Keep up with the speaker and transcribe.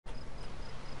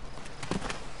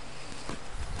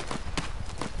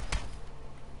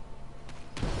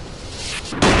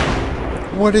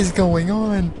What is going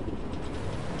on?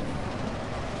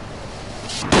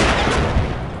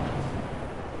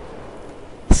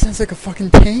 It sounds like a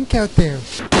fucking tank out there.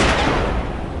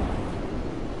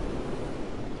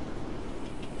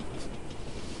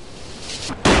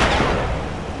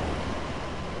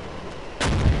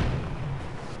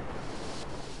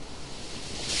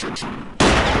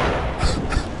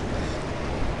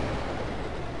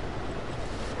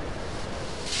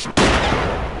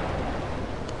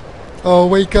 Oh,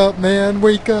 wake up, man,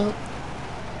 wake up.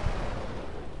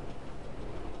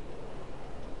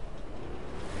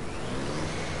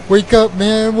 Wake up,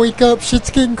 man, wake up, shit's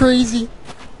getting crazy.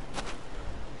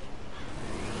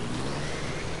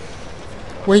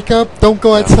 Wake up, don't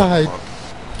go outside.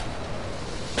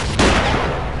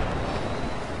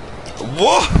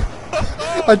 What?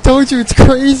 I told you it's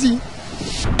crazy.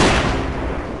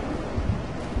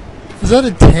 Is that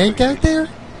a tank out there?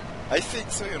 I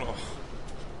think so, you know.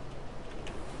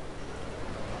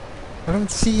 I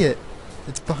don't see it.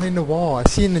 It's behind the wall. I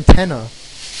see an antenna.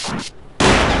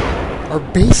 Our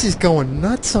base is going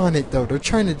nuts on it, though. They're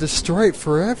trying to destroy it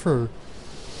forever.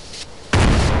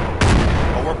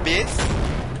 Our base?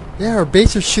 Yeah, our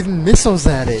base are shooting missiles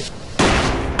at it.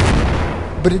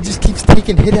 But it just keeps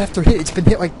taking hit after hit. It's been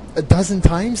hit like a dozen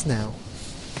times now.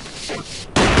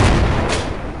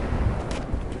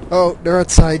 Oh, they're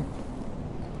outside.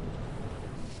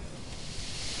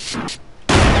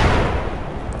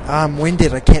 I'm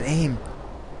winded. I can't aim.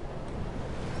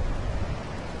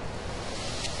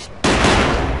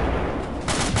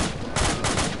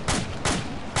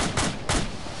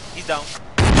 He's down.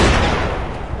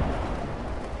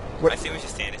 What? I see what you're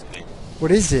saying is good.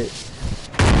 What is it?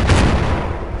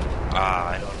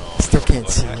 I don't know. Still can't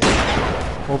see it.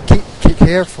 Well, keep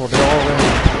careful. They're all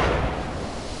around.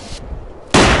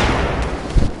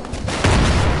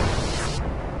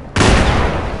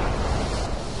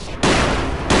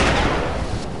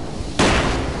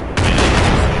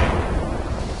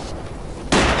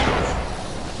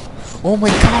 Oh my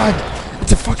god!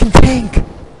 It's a fucking tank!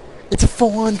 It's a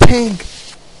full-on tank!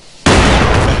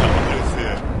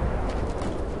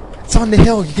 It's on the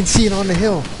hill, you can see it on the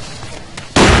hill.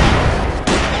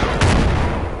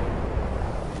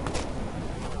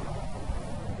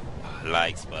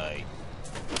 Like spy.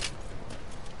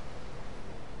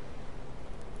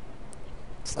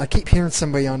 I keep hearing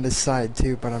somebody on this side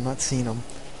too, but I'm not seeing them.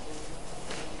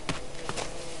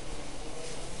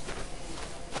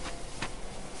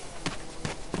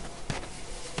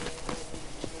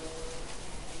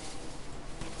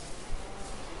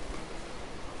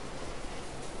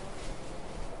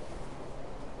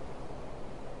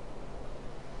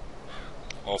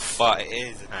 Oh fuck, it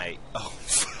is night. Oh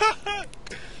fuck.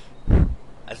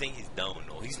 I think he's down.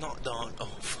 No, he's not down. Oh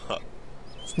fuck.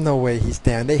 There's no way he's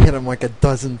down. They hit him like a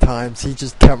dozen times. He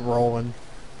just kept rolling.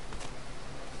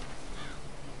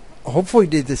 Hopefully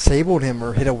they disabled him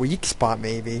or hit a weak spot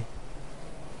maybe.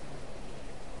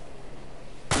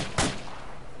 I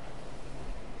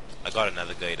got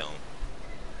another guy down.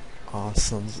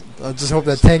 Awesome. I just hope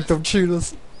that tank don't shoot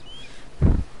us.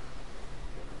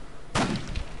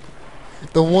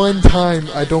 The one time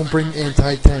I don't bring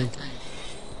anti-tank.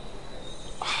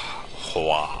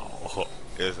 Wow.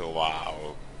 It's a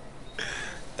wow.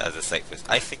 That's the safest.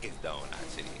 I think it's down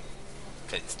actually.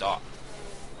 Cause it stopped.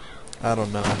 I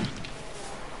don't know.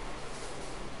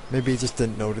 Maybe he just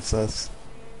didn't notice us.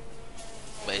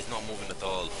 But it's not moving at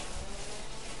all.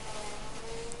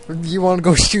 You want to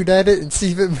go shoot at it and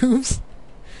see if it moves?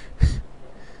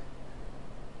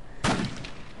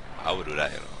 I would do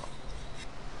that, you know.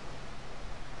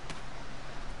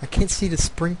 I can't see the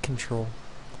sprint control.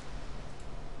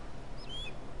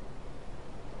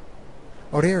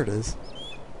 Oh, there it is.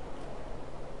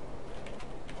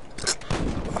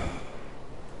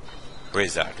 Where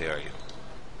is that? Where are you?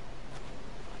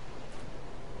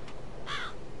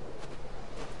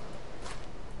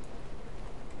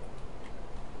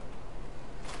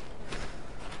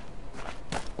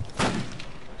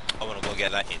 I wanna go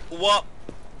get that hit. What?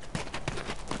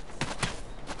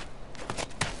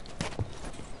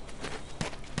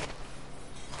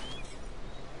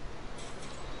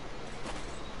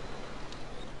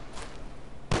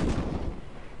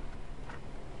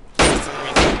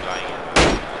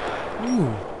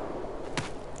 Ooh.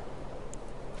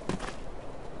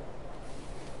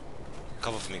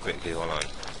 Cover for me quickly, hold on.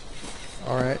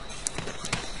 Alright.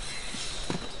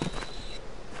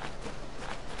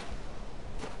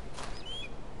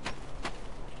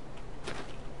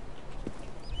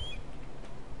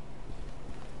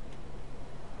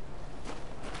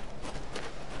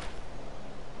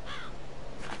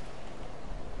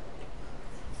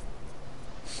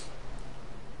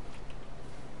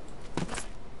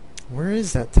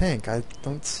 is that tank? I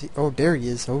don't see... Oh, there he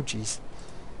is. Oh, jeez.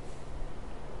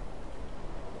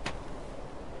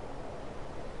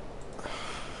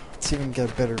 Let's see if we can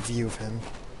get a better view of him.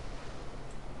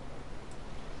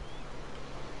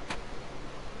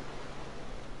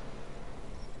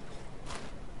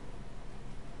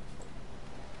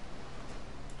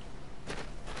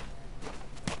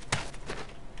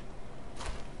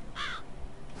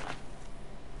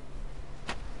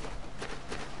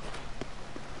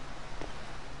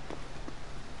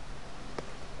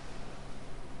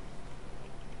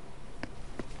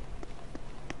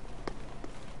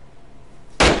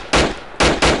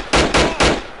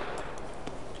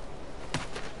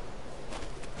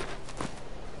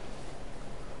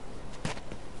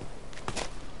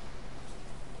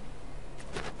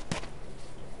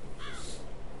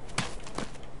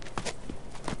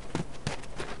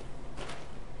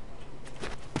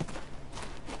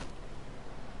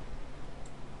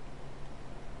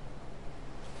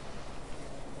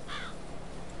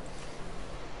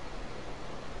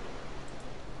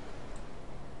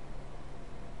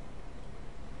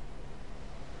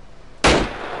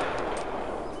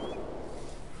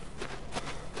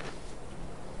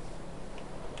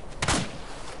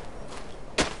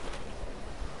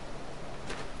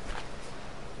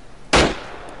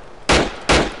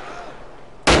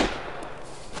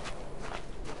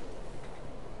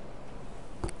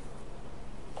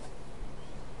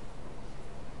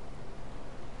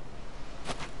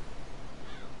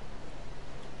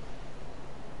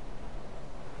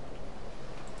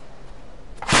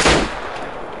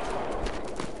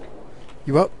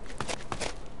 You up?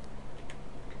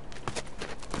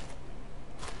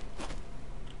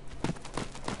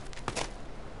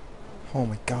 Oh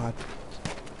my god.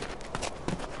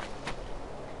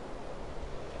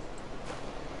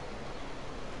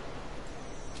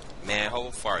 Man, how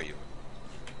far are you?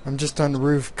 I'm just on the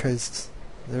roof because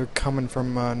they're coming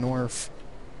from north.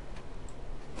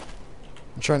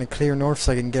 I'm trying to clear north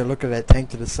so I can get a look at that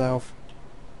tank to the south.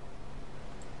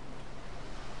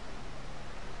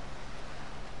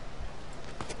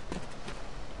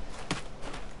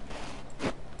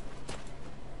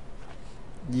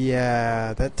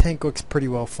 Yeah, that tank looks pretty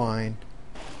well fine.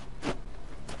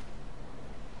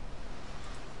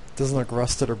 Doesn't look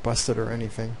rusted or busted or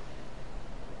anything.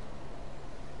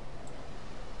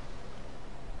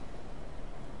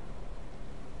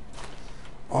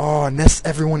 Oh, unless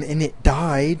everyone in it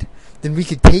died, then we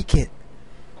could take it.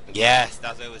 Yes,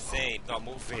 that's what I was saying. Not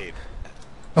moving.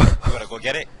 You wanna go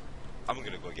get it? I'm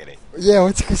gonna go get it. Yeah,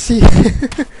 let's go see.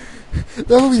 That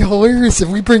would be hilarious if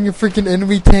we bring a freaking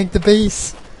enemy tank to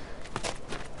base.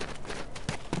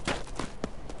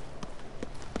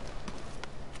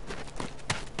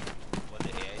 Will the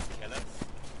AIs kill us?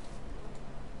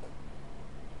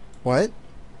 What?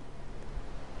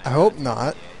 I hope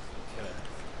not. The AIs will kill us.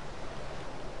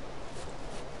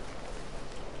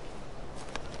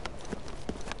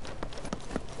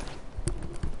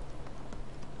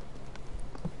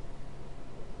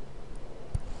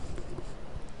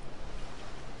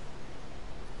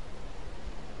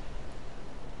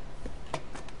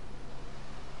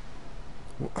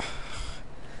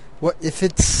 What if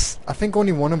it's... I think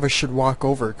only one of us should walk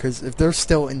over, because if they're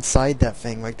still inside that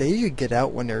thing, like, they usually get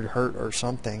out when they're hurt or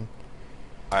something.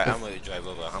 Alright, I'm gonna drive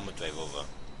over.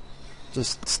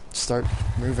 Just start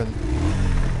moving.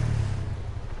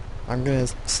 I'm gonna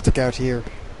stick out here.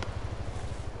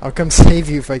 I'll come save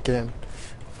you if I can.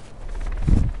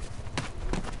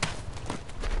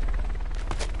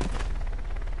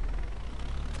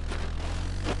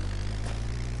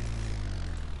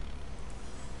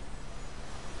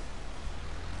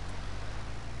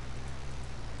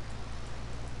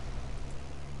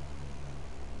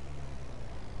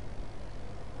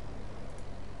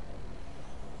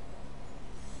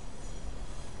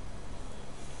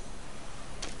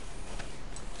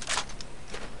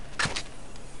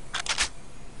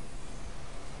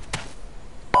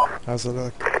 How's it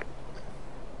look?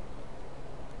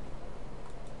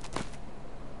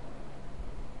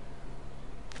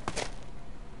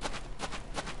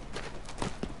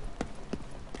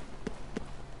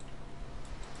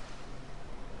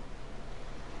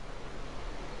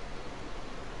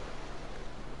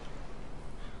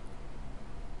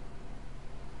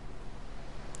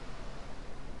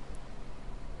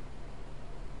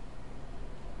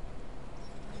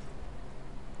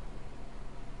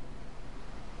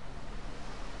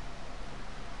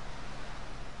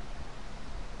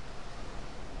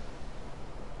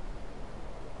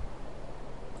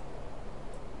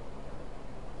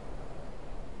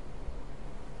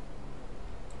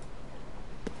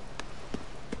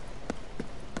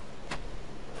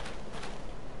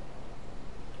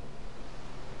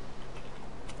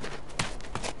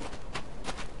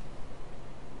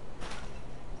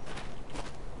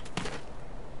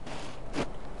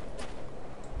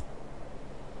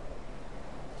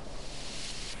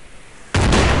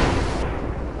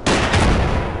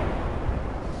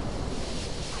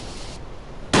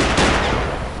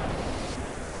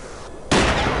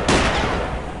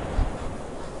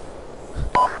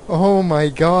 Oh my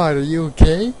god, are you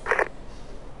okay?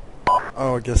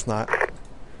 Oh, I guess not.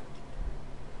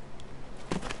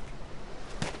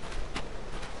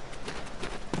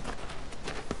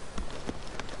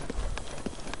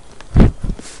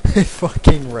 I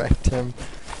fucking wrecked him.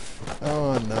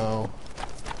 Oh no.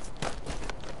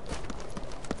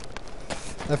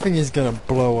 That thing is gonna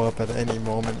blow up at any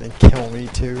moment and kill me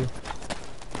too.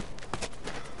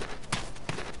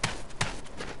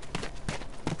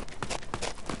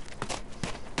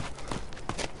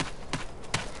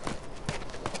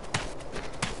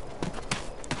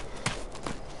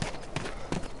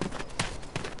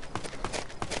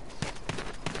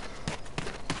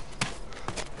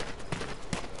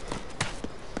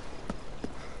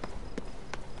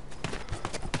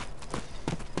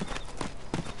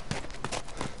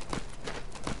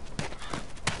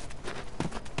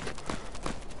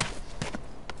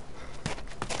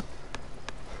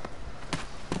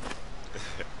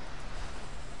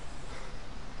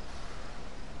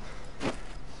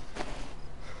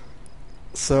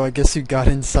 So I guess you got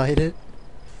inside it?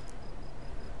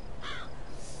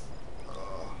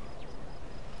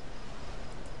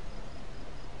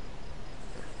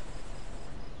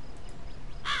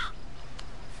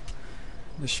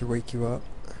 This should wake you up.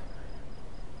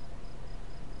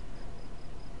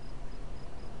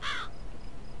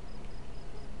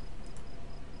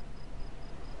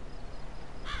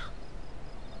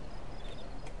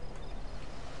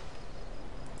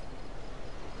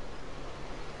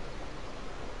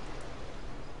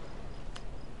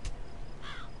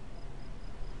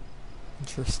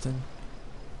 Interesting.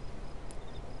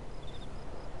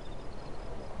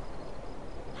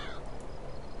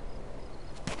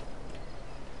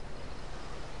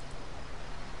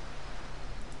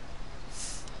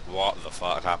 What the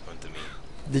fuck happened to me?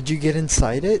 Did you get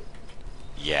inside it?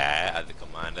 Yeah, as the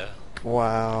commander.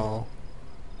 Wow.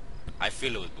 I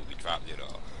feel it was booby trapped, you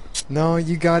know. No,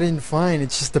 you got in fine.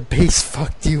 It's just the base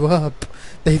fucked you up.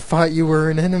 They thought you were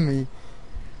an enemy.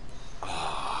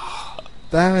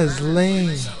 That was lame.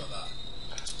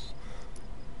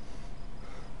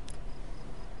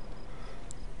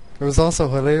 It was also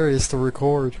hilarious to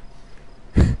record.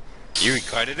 You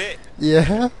recorded it?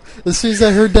 Yeah. As soon as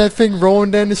I heard that thing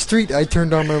rolling down the street, I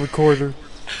turned on my recorder.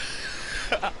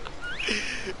 So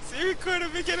you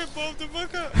recorded me getting bombed the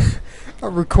fuck up? I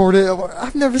recorded.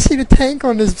 I've never seen a tank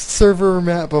on this server or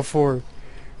map before.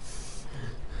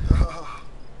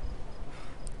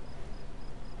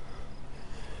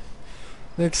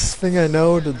 Next thing I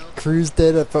know, the crew's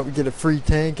dead. I thought we'd get a free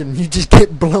tank, and you just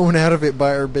get blown out of it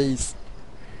by our base.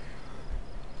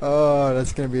 Oh,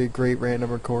 that's gonna be a great random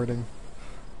recording.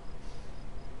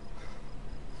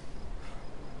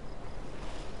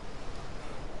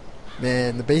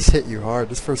 Man, the base hit you hard.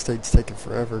 This first aid's taking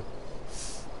forever.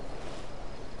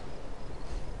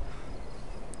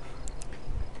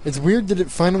 It's weird that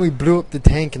it finally blew up the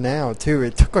tank now, too.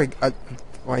 It took like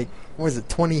what was it,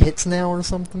 20 hits now or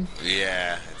something?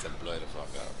 Yeah, it's a blow the fuck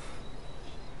up.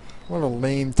 What a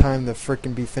lame time to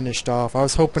frickin' be finished off. I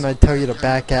was hoping I'd tell you to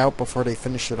back out before they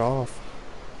finish it off.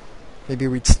 Maybe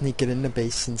we'd sneak it in the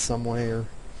base in some way, or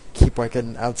keep like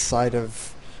an outside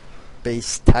of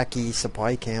base tacky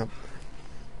supply camp.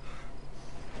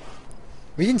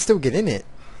 We can still get in it.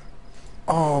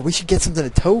 Oh, we should get something to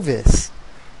tow this.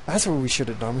 That's what we should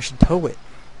have done. We should tow it.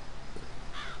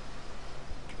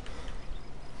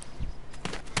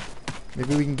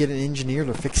 Maybe we can get an engineer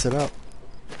to fix it up.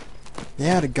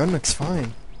 Yeah, the gun looks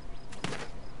fine.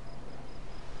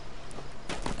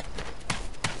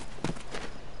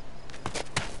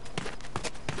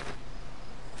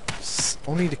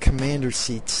 Only the commander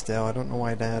seat still. I don't know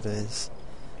why that is.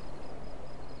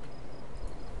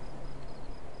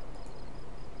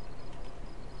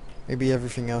 Maybe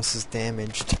everything else is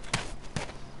damaged.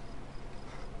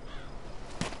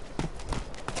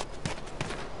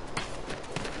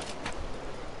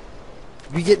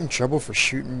 We get in trouble for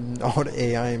shooting all the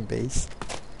AI in base.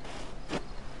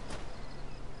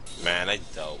 Man, I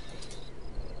don't.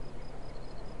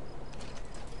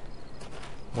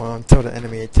 Well, until the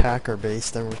enemy attack our base,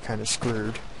 then we're kind of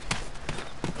screwed.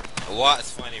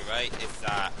 What's funny, right, is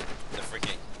that the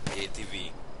freaking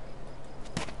ATV.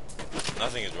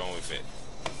 Nothing is wrong with it.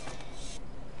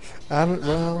 I don't.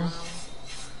 Well,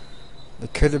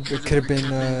 it could have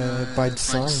been by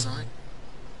design.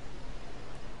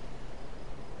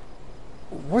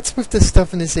 What's with this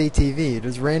stuff in this ATV?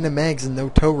 There's random mags and no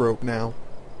tow rope now.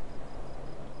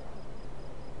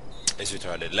 It's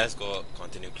retarded. Let's go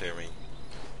continue clearing.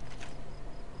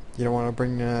 You don't want to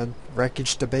bring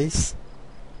wreckage to base?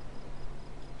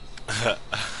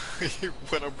 You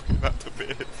wanna bring that to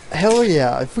bed? Hell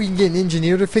yeah, if we can get an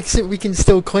engineer to fix it, we can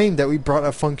still claim that we brought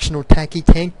a functional tacky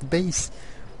tank to base.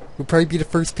 We'll probably be the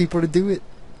first people to do it.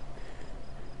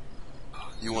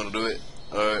 You want to do it?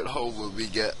 Alright, how will we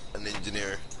get an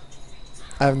engineer?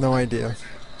 I have no idea.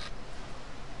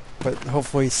 But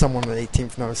hopefully someone on the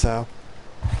 18th knows how.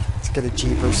 Let's get a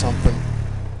Jeep or something.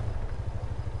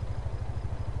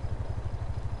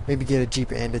 Maybe get a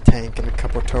Jeep and a tank and a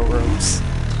couple of tow ropes.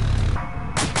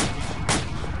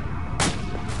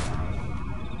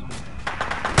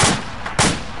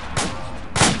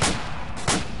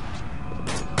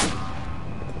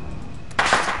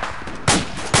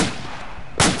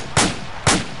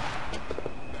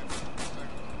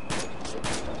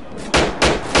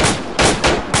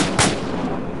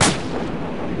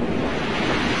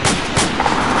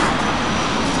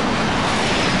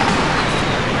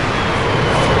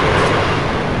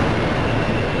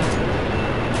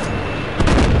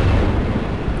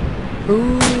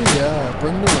 Ooh, yeah,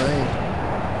 bring the rain.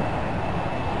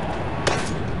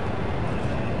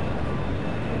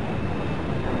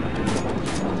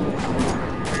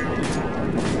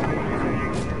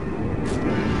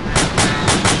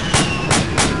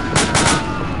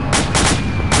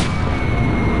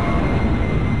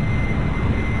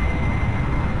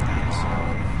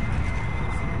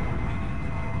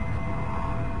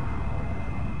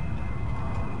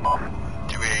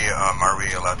 Are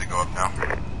we allowed to go up now?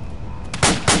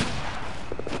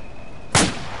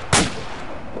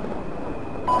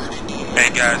 Hey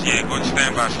guys, yeah, go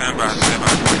stand by, stand by, stand by.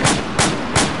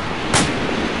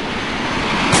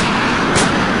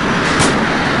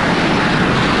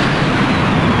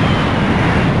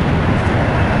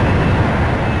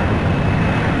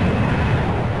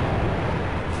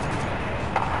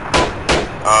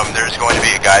 There's going to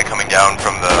be a guy coming down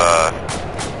from the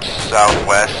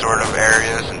southwest sort of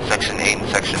areas in Section 8 and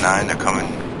Section 9. They're coming,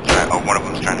 one of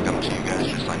them's trying to come to you guys,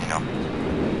 just letting you know.